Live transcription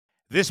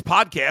This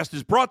podcast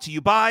is brought to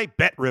you by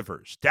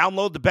BetRivers.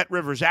 Download the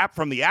BetRivers app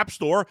from the App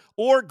Store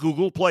or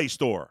Google Play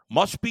Store.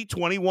 Must be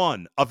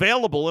 21.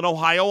 Available in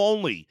Ohio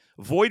only.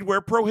 Void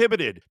where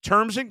prohibited.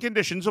 Terms and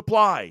conditions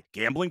apply.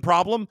 Gambling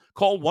problem?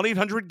 Call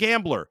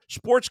 1-800-GAMBLER.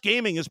 Sports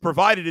gaming is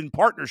provided in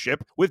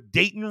partnership with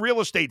Dayton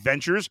Real Estate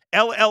Ventures,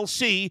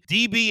 LLC,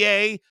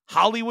 DBA,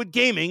 Hollywood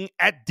Gaming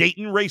at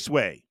Dayton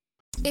Raceway.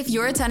 If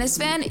you're a tennis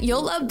fan,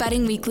 you'll love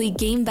Betting Weekly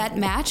Game Bet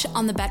Match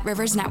on the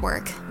BetRivers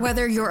Network.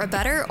 Whether you're a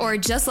bettor or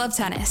just love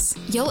tennis,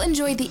 you'll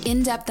enjoy the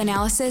in-depth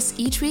analysis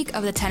each week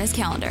of the tennis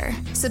calendar.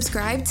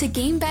 Subscribe to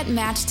Game Bet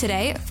Match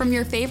today from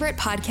your favorite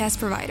podcast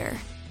provider.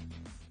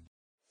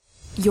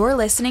 You're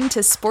listening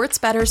to Sports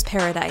Bettor's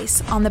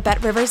Paradise on the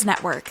BetRivers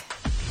Network.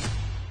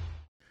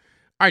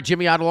 All right,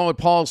 Jimmy Ott along with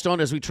Paul Stone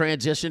as we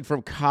transition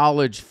from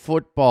college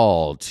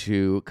football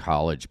to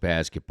college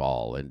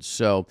basketball. And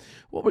so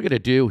what we're going to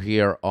do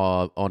here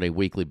on a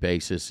weekly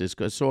basis is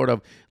to sort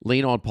of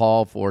lean on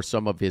Paul for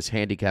some of his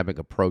handicapping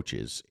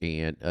approaches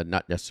and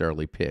not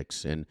necessarily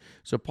picks. And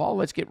so, Paul,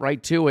 let's get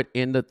right to it.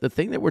 And the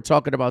thing that we're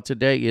talking about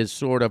today is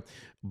sort of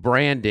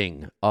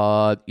branding.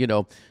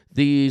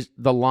 The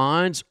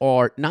lines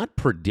are not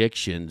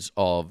predictions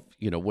of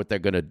what they're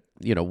going to,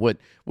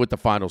 what the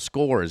final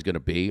score is going to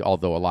be,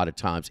 although a lot of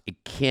times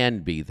it can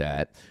be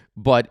that.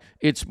 But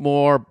it's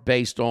more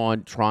based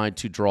on trying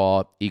to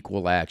draw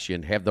equal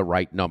action, have the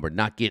right number,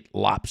 not get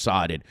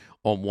lopsided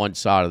on one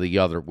side or the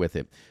other with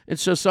it. And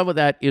so some of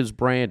that is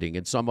branding,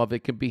 and some of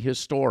it can be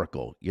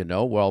historical.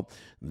 Well,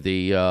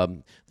 the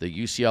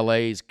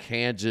UCLA's,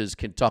 Kansas,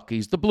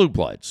 Kentucky's, the Blue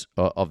Bloods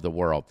of the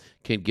world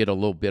can get a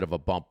little bit of a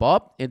bump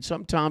up, and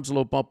sometimes a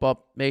little bump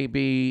up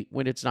maybe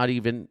when it's not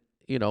even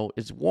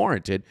is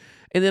warranted.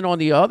 And then on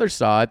the other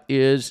side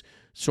is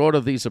sort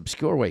of these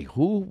obscure way,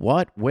 who,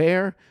 what,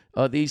 where,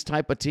 these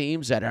type of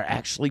teams that are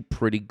actually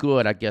pretty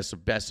good. I guess the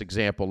best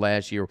example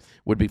last year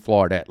would be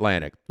Florida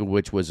Atlantic,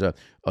 which was a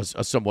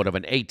somewhat of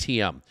an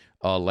ATM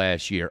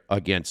last year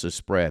against the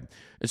spread.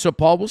 And so,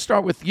 Paul, we'll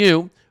start with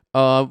you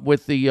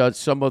with the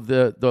some of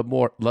the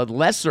more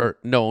lesser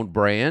known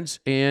brands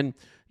and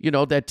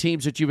that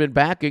teams that you've been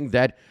backing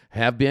that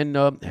have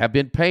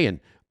been paying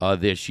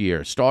this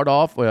year. Start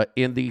off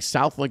in the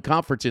Southland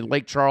Conference in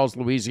Lake Charles,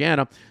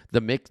 Louisiana,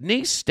 the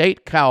McNeese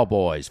State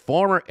Cowboys.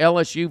 Former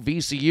LSU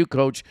VCU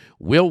coach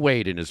Will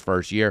Wade in his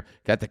first year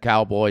got the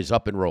Cowboys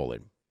up and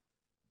rolling.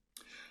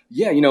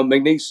 Yeah,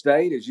 McNeese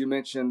State, as you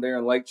mentioned, there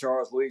in Lake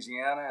Charles,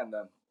 Louisiana, and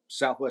the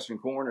southwestern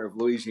corner of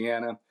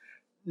Louisiana.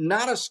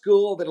 Not a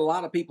school that a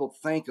lot of people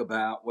think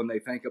about when they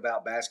think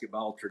about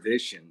basketball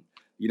tradition.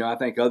 I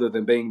think other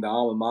than being the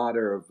alma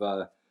mater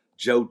of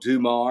Joe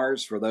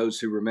Dumars, for those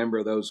who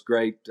remember those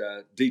great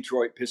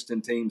Detroit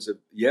Piston teams of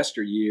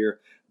yesteryear,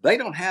 they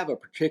don't have a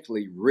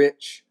particularly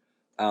rich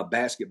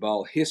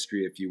basketball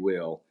history, if you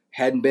will.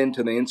 Hadn't been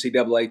to the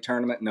NCAA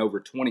tournament in over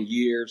 20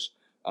 years.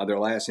 Their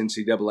last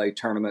NCAA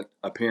tournament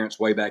appearance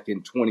way back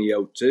in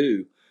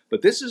 2002.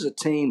 But this is a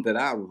team that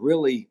I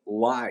really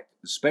like,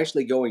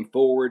 especially going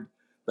forward.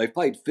 They've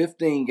played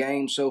 15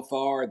 games so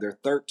far. They're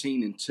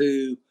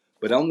 13-2.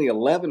 But only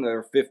 11 of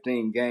their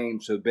 15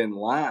 games have been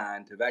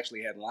lined, have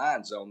actually had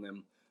lines on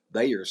them.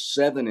 They are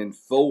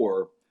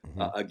 7-4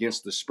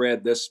 against the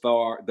spread thus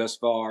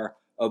far.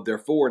 Of their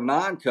 4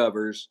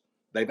 non-covers,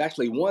 they've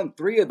actually won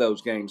 3 of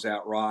those games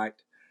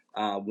outright.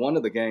 One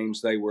of the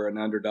games they were an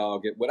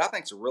underdog at what I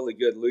think is a really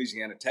good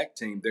Louisiana Tech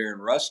team there in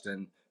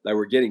Ruston. They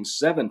were getting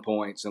 7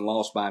 points and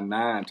lost by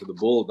 9 to the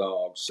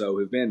Bulldogs. So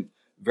have been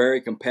very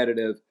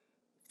competitive,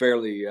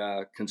 fairly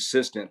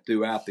consistent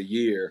throughout the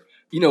year.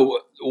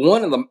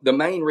 One of the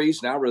main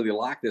reason I really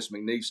like this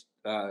McNeese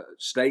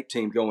State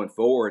team going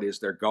forward is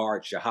their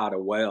guard,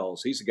 Shahada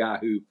Wells. He's a guy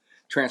who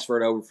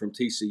transferred over from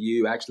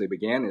TCU, actually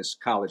began his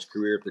college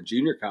career at the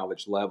junior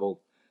college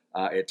level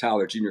at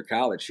Tyler Junior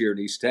College here in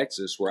East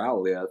Texas, where I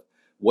live.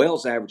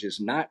 Wells averages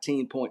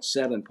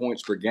 19.7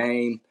 points per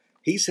game.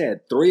 He's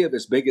had 3 of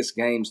his biggest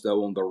games,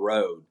 though, on the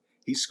road.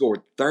 He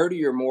scored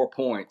 30 or more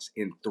points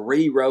in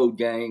 3 road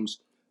games,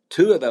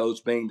 2 of those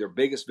being their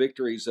biggest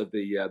victories of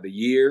the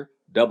year,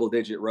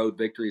 double-digit road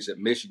victories at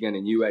Michigan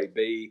and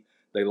UAB.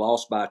 They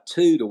lost by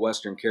 2 to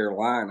Western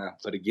Carolina.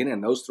 But again,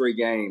 in those 3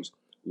 games,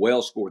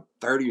 Wells scored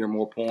 30 or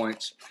more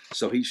points.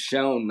 So he's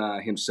shown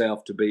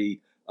himself to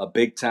be a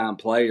big-time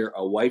player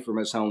away from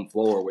his home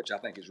floor, which I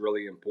think is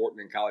really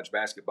important in college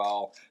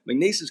basketball.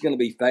 McNeese is going to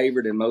be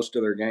favored in most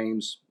of their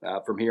games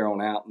from here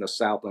on out in the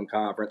Southland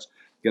Conference.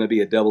 Going to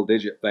be a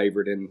double-digit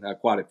favorite in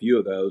quite a few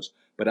of those.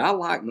 But I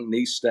like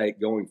McNeese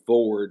State going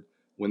forward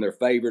when they're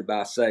favored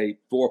by, say,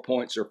 4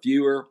 points or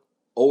fewer,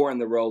 or in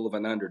the role of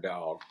an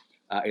underdog.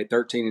 At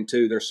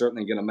 13-2, they're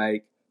certainly going to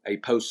make a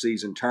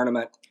postseason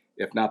tournament,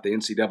 if not the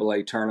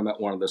NCAA tournament,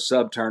 one of the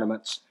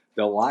sub-tournaments.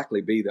 They'll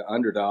likely be the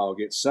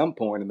underdog at some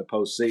point in the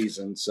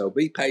postseason. So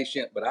be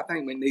patient. But I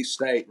think McNeese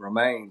State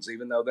remains,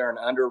 even though they're an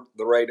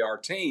under-the-radar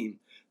team,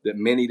 that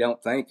many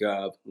don't think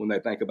of when they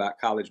think about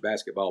college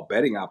basketball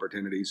betting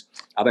opportunities.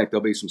 I think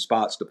there'll be some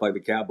spots to play the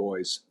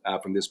Cowboys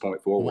from this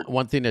point forward.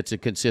 One thing that's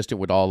consistent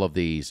with all of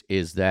these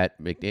is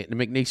that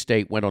McNeese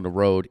State went on the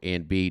road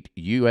and beat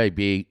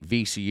UAB,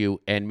 VCU,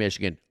 and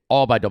Michigan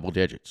all by double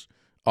digits.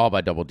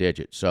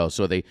 So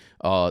they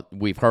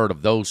we've heard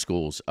of those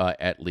schools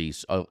at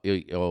least,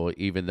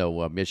 even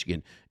though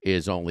Michigan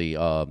is only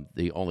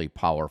the only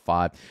Power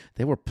 5.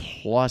 They were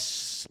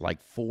plus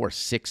like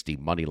 460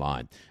 money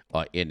line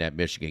in that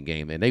Michigan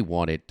game, and they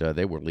won it.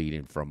 They were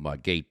leading from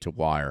gate to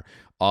wire.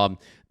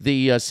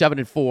 The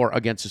 7-4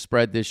 against the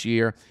spread this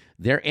year.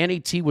 Their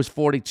NET was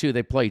 42.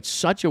 They played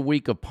such a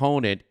weak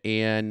opponent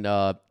in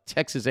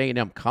Texas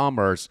A&M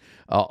Commerce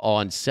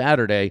on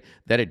Saturday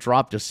that it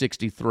dropped to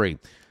 63.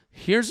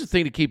 Here's the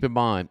thing to keep in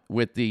mind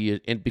with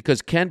and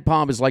because Ken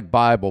Pom is like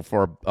Bible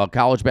for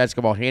college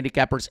basketball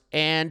handicappers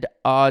and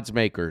odds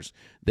makers.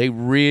 They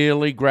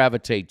really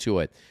gravitate to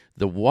it.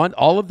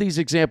 All of these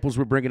examples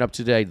we're bringing up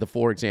today, the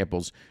 4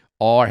 examples,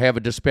 have a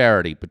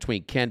disparity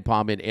between Ken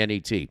Pom and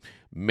NET.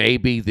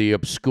 Maybe the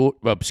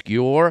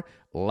obscure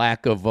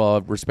lack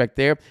of respect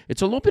there.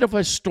 It's a little bit of a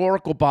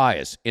historical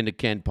bias into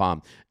Ken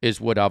Pom is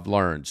what I've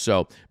learned.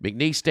 So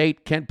McNeese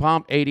State, Ken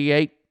Pom,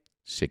 88.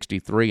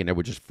 63, and they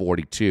were just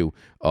 42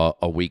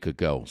 a week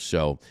ago.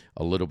 So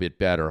a little bit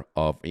better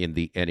in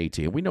the NET.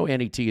 And we know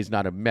NET is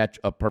not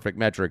a perfect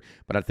metric,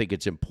 but I think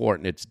it's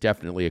important. It's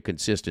definitely a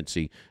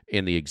consistency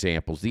in the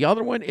examples. The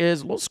other one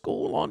is a little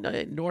school on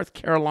North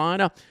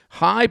Carolina,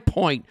 High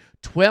Point,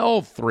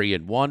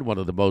 12-3-1, one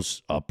of the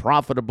most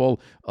profitable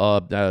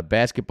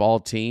basketball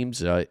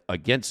teams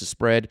against the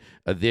spread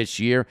this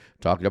year.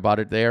 Talking about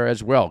it there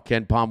as well.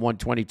 Ken Pom,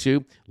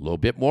 122. A little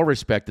bit more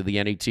respect to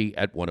the NET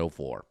at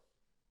 104.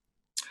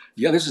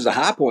 Yeah, this is a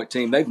High Point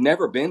team. They've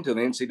never been to the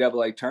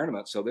NCAA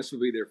tournament, so this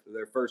would be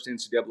their first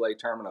NCAA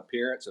tournament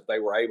appearance if they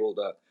were able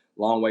to.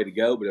 Long way to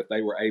go, but if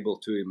they were able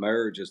to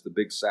emerge as the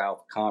Big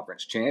South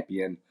Conference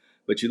champion.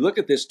 But you look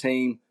at this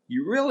team,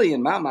 you really,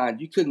 in my mind,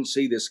 you couldn't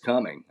see this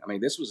coming. I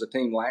mean, this was a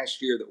team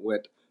last year that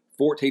went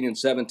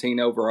 14-17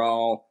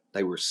 overall.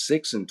 They were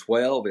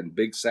 6-12 in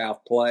Big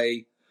South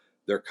play.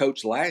 Their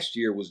coach last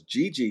year was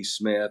Gigi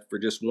Smith for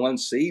just one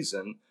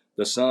season,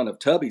 the son of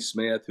Tubby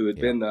Smith, who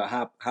had been the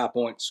High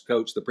Points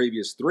coach the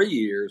previous 3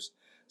 years.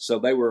 So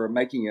they were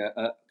making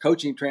a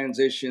coaching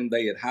transition.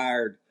 They had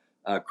hired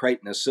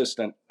Creighton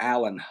assistant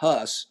Alan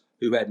Huss,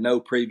 who had no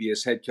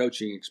previous head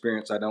coaching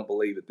experience, I don't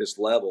believe, at this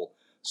level.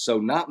 So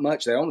not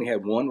much. They only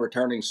had one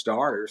returning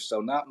starter,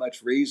 so not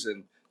much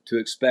reason to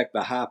expect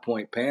the High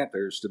Point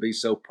Panthers to be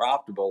so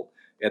profitable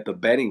at the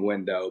betting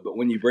window. But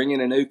when you bring in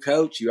a new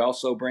coach, you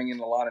also bring in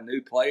a lot of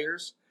new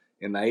players.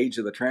 In the age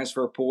of the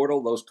transfer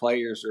portal, those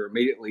players are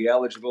immediately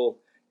eligible,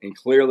 and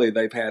clearly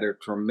they've had a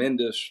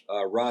tremendous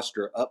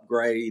roster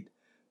upgrade.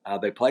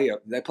 They play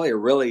a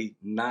really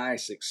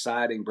nice,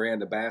 exciting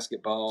brand of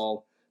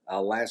basketball.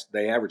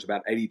 They average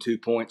about 82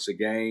 points a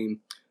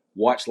game.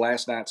 Watched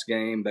last night's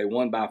game. They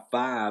won by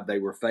 5. They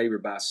were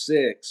favored by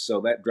 6,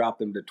 so that dropped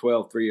them to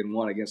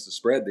 12-3-1 against the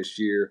spread this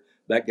year.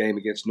 That game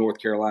against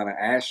North Carolina,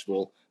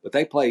 Asheville. But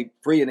they play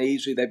free and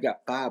easy. They've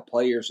got 5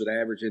 players that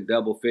average in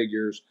double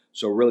figures,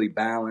 so really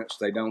balanced.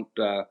 They don't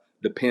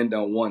depend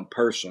on one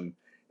person.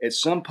 At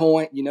some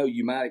point,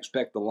 you might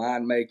expect the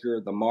line maker,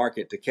 the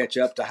market, to catch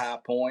up to High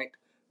Point.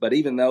 But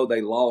even though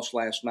they lost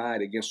last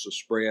night against the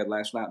spread,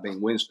 last night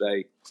being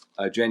Wednesday,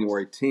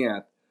 January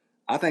 10th,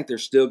 I think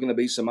there's still going to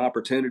be some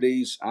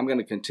opportunities. I'm going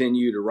to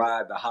continue to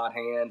ride the hot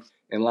hand.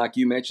 And like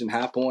you mentioned,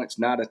 High Point's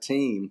not a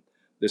team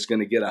that's going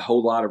to get a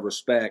whole lot of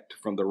respect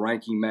from the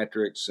ranking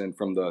metrics and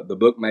from the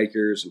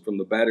bookmakers and from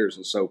the bettors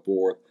and so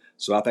forth.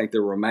 So I think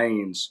there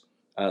remains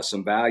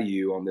some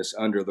value on this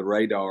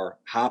under-the-radar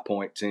High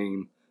Point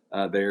team.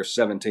 They're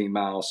 17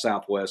 miles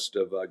southwest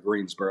of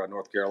Greensboro,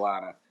 North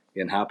Carolina,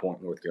 in High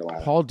Point, North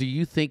Carolina. Paul, do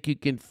you think you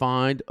can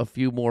find a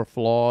few more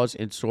flaws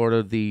in sort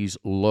of these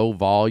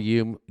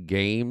low-volume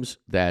games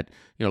that,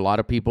 a lot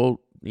of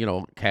people,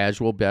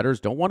 casual bettors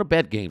don't want to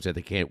bet games that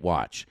they can't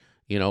watch?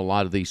 A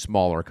lot of these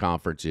smaller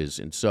conferences.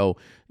 And so,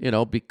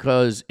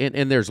 because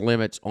and there's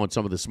limits on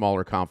some of the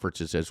smaller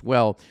conferences as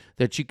well,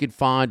 that you could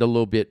find a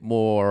little bit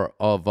more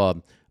of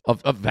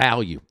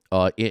value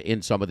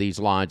in some of these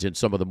lines and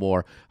some of the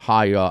more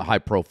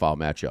high-profile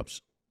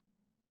matchups.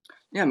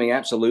 Yeah, I mean,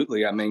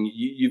 absolutely. I mean,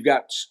 you've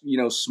got,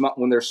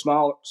 when there's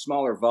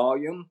smaller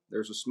volume,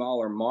 there's a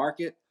smaller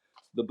market,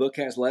 the book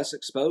has less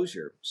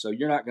exposure. So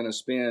you're not going to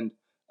spend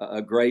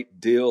a great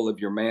deal of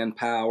your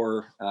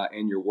manpower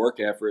and your work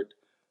effort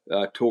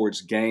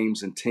towards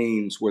games and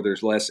teams where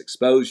there's less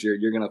exposure.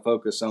 You're going to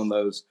focus on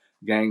those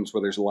games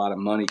where there's a lot of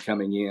money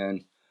coming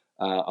in,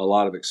 a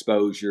lot of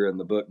exposure, and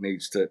the book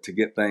needs to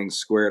get things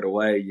squared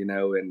away,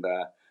 and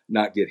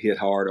not get hit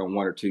hard on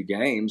 1 or 2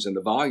 games, and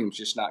the volume's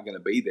just not going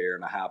to be there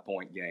in a High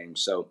Point game.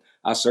 So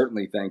I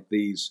certainly think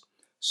these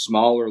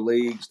smaller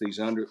leagues, these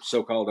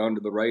so-called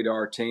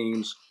under-the-radar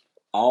teams,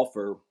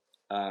 offer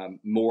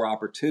more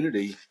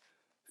opportunity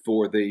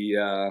for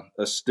the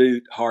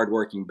astute,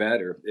 hardworking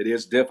bettor. It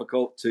is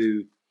difficult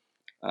to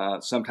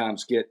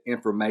sometimes get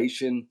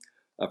information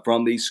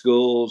from these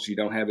schools. You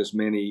don't have as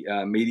many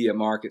media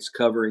markets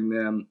covering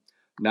them,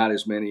 not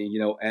as many,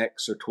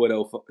 X or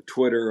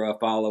Twitter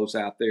follows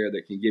out there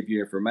that can give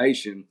you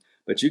information.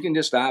 But you can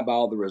just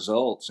eyeball the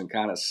results and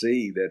kind of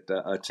see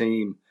that a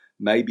team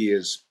maybe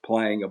is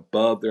playing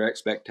above their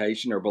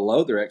expectation or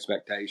below their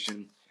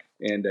expectation,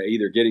 and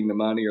either getting the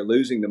money or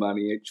losing the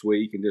money each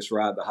week, and just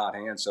ride the hot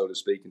hand, so to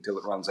speak, until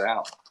it runs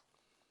out.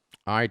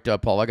 All right,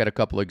 Paul, I got a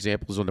couple of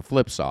examples on the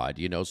flip side.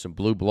 Some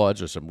blue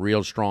bloods or some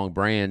real strong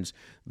brands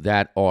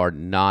that are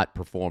not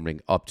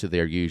performing up to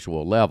their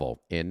usual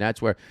level. And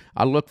that's where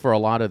I look for a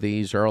lot of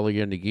these early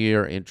in the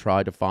year and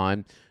try to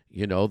find,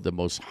 the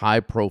most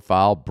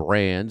high-profile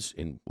brands.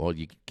 And, well,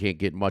 you can't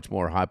get much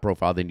more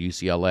high-profile than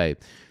UCLA.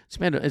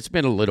 It's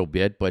been a little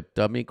bit, but,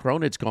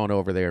 Cronin's gone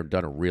over there and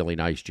done a really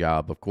nice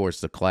job. Of course,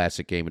 the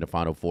classic game in the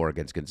Final Four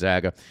against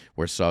Gonzaga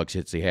where Suggs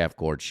hits the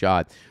half-court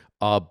shot.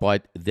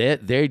 But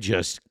they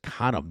just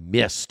kind of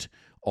missed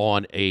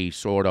on a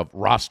sort of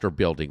roster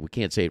building. We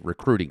can't say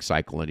recruiting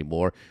cycle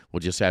anymore.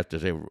 We'll just have to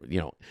say,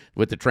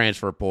 with the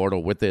transfer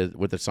portal, with the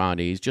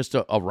signees, just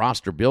a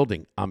roster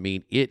building.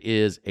 It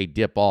is a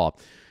dip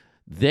off.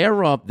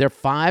 They're up. They're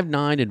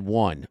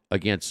 5-9-1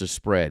 against the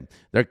spread.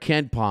 They're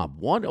Ken Pom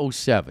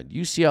 107.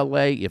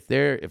 UCLA, if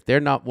they're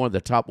not one of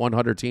the top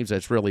 100 teams,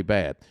 that's really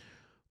bad.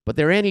 But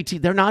their NET,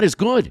 they're not as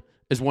good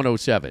as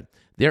 107.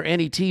 Their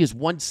NET is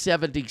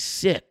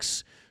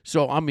 176.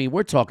 So,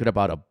 we're talking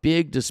about a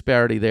big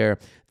disparity there.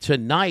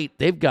 Tonight,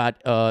 they've got,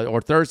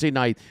 or Thursday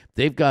night,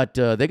 they got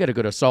to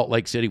go to Salt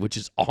Lake City, which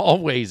is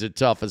always a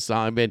tough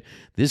assignment.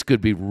 This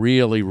could be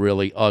really,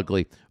 really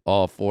ugly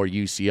for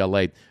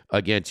UCLA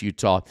against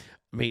Utah.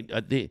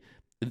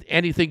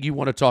 Anything you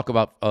want to talk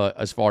about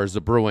as far as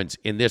the Bruins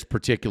in this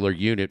particular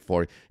unit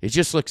it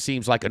just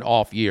seems like an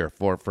off year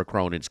for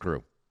Cronin's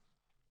crew.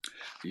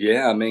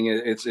 Yeah,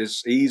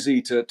 it's easy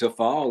to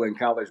fall in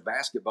college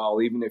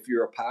basketball, even if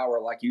you're a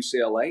power like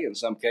UCLA in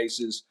some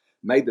cases.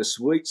 Made the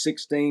Sweet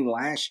 16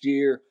 last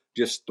year,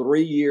 just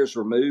 3 years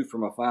removed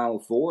from a Final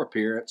Four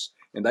appearance,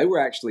 and they were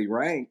actually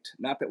ranked,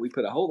 not that we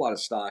put a whole lot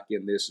of stock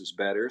in this as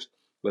bettors,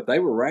 but they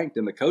were ranked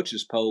in the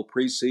coaches' poll,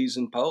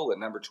 preseason poll, at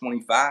number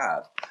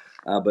 25.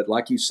 But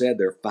like you said,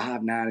 they're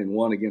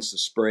 5-9-1 against the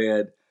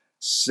spread,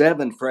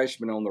 7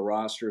 freshmen on the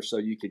roster, so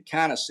you could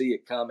kind of see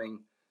it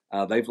coming.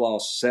 They've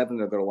lost 7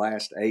 of their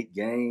last 8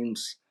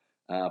 games.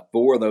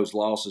 4 of those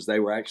losses, they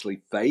were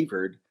actually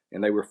favored,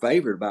 and they were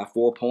favored by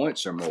 4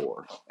 points or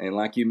more. And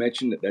like you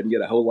mentioned, it doesn't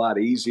get a whole lot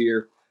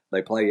easier.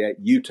 They play at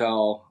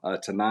Utah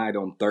tonight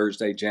on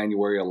Thursday,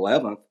 January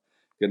 11th.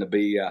 Going to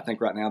be, I think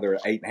right now they're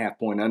an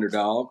 8.5-point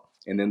underdog.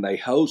 And then they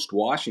host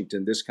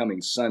Washington this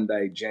coming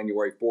Sunday,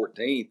 January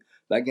 14th.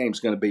 That game's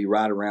going to be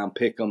right around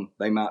Pick'em.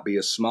 They might be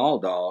a small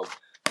dog,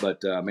 but,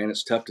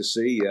 it's tough to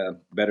see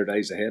better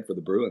days ahead for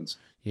the Bruins.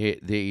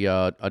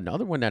 Yeah,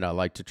 another one that I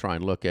like to try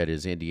and look at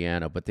is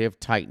Indiana, but they've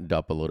tightened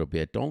up a little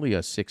bit. Only a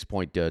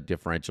 6-point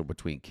differential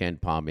between Ken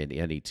Pom and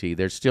NET.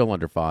 They're still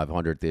under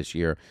 500 this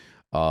year.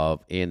 I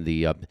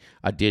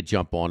did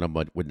jump on them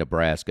when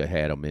Nebraska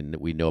had them, and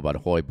we know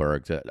about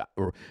Hoiberg.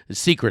 The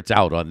secret's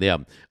out on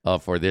them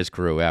for this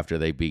crew after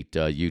they beat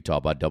Utah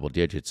by double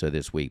digits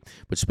this week.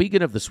 But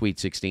speaking of the Sweet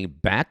 16,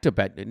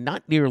 back-to-back,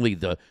 not nearly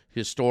the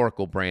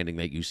historical branding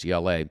that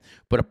UCLA,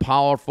 but a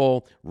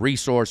powerful,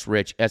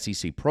 resource-rich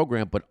SEC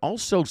program. But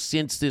also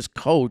since this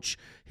coach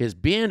has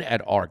been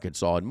at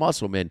Arkansas and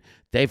Musselman,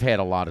 they've had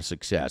a lot of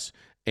success.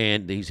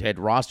 And he's had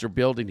roster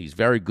building. He's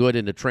very good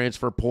in the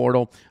transfer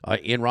portal,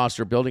 in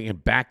roster building,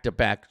 and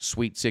back-to-back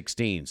Sweet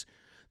 16s.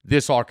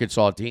 This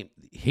Arkansas team,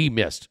 he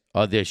missed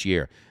this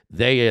year.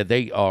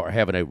 They are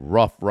having a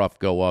rough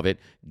go of it.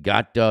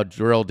 Got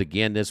drilled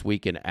again this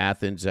week in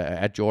Athens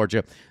at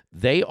Georgia.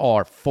 They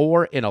are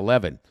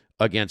 4-11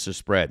 against the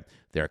spread.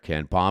 Their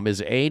Ken Pom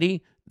is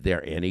 80.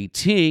 Their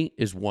NET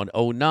is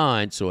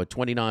 109, so a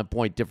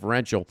 29-point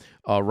differential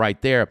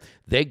right there.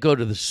 They go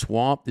to the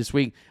Swamp this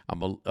week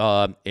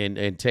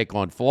and take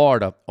on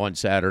Florida on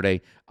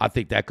Saturday. I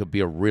think that could be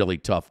a really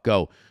tough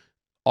go.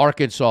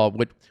 Arkansas,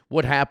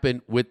 what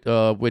happened with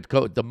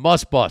the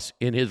Must Bus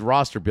in his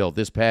roster build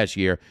this past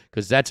year,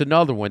 because that's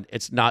another one.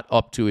 It's not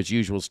up to its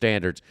usual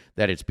standards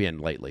that it's been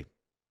lately.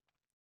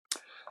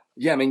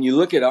 Yeah, you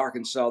look at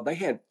Arkansas, they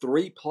had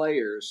 3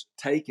 players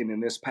taken in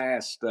this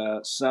past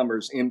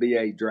summer's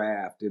NBA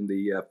draft in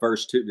the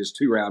first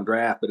 2-round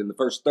draft, but in the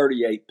first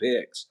 38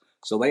 picks.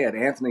 So they had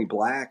Anthony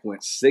Black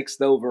went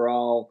 6th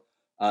overall,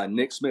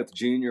 Nick Smith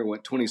Jr.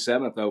 went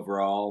 27th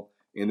overall,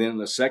 and then in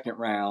the second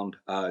round,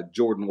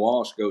 Jordan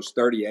Walsh goes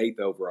 38th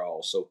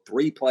overall. So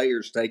 3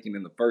 players taken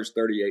in the first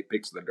 38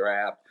 picks of the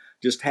draft.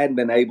 Just hadn't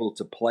been able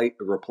to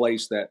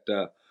replace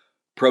that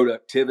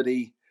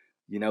productivity.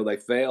 They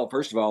failed,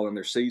 first of all, in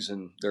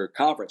their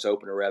conference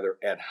opener, rather,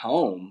 at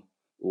home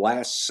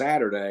last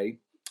Saturday.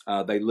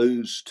 They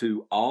lose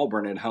to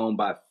Auburn at home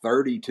by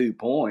 32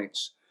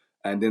 points.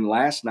 And then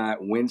last night,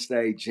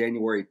 Wednesday,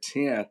 January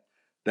 10th,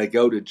 they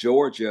go to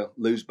Georgia,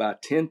 lose by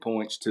 10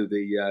 points to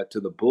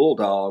the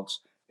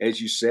Bulldogs.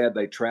 As you said,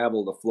 they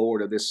travel to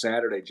Florida this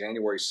Saturday,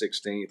 January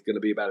 16th. Going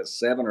to be about a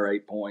 7 or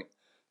 8 point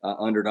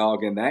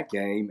underdog in that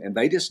game, and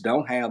they just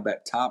don't have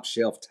that top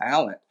shelf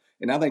talent.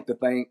 And I think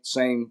the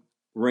same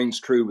rings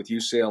true with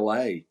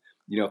UCLA.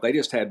 If they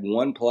just had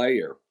one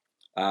player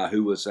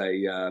who was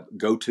a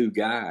go-to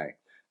guy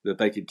that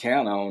they could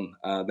count on,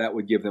 that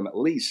would give them at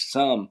least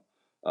some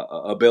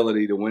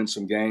ability to win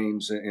some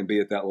games and be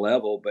at that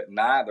level. But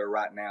neither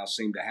right now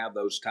seem to have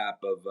those type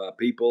of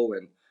people.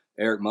 And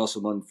Eric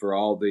Musselman, for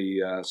all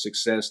the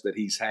success that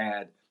he's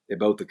had at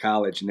both the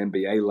college and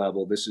NBA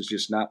level, this is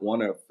just not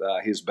one of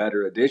his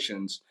better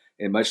additions.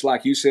 And much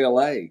like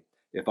UCLA,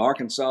 if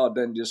Arkansas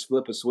doesn't just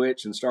flip a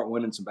switch and start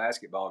winning some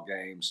basketball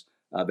games,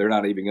 they're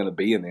not even going to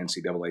be in the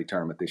NCAA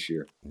tournament this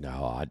year.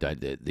 No,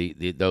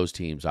 those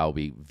teams, I'll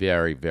be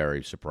very,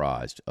 very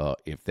surprised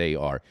if they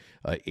are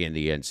in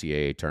the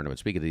NCAA tournament.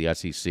 Speaking of the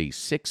SEC,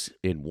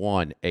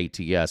 6-1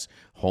 ATS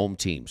home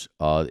teams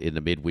in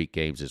the midweek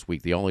games this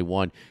week. The only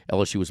one,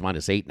 LSU was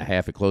minus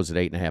 8.5. It closed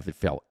at 8.5. It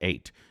fell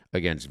 8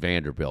 against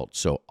Vanderbilt.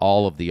 So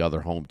all of the other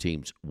home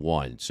teams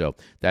won. So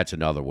that's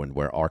another one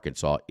where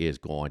Arkansas is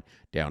going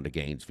down to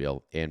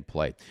Gainesville and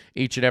play.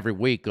 Each and every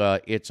week,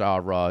 it's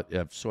our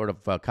sort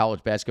of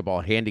college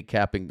basketball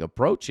handicapping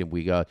approach, and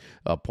we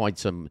point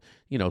some,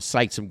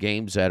 cite some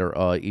games that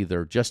are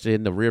either just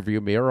in the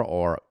rearview mirror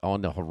or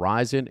on the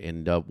horizon,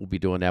 and we'll be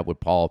doing that with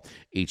Paul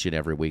each and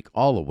every week,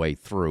 all the way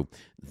through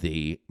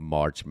the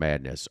March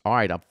Madness. All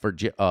right,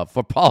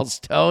 for Paul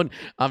Stone,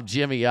 I'm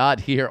Jimmy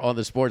Ott here on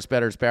the Sports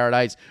Bettor's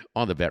Paradise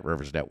on the Bet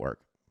Rivers Network.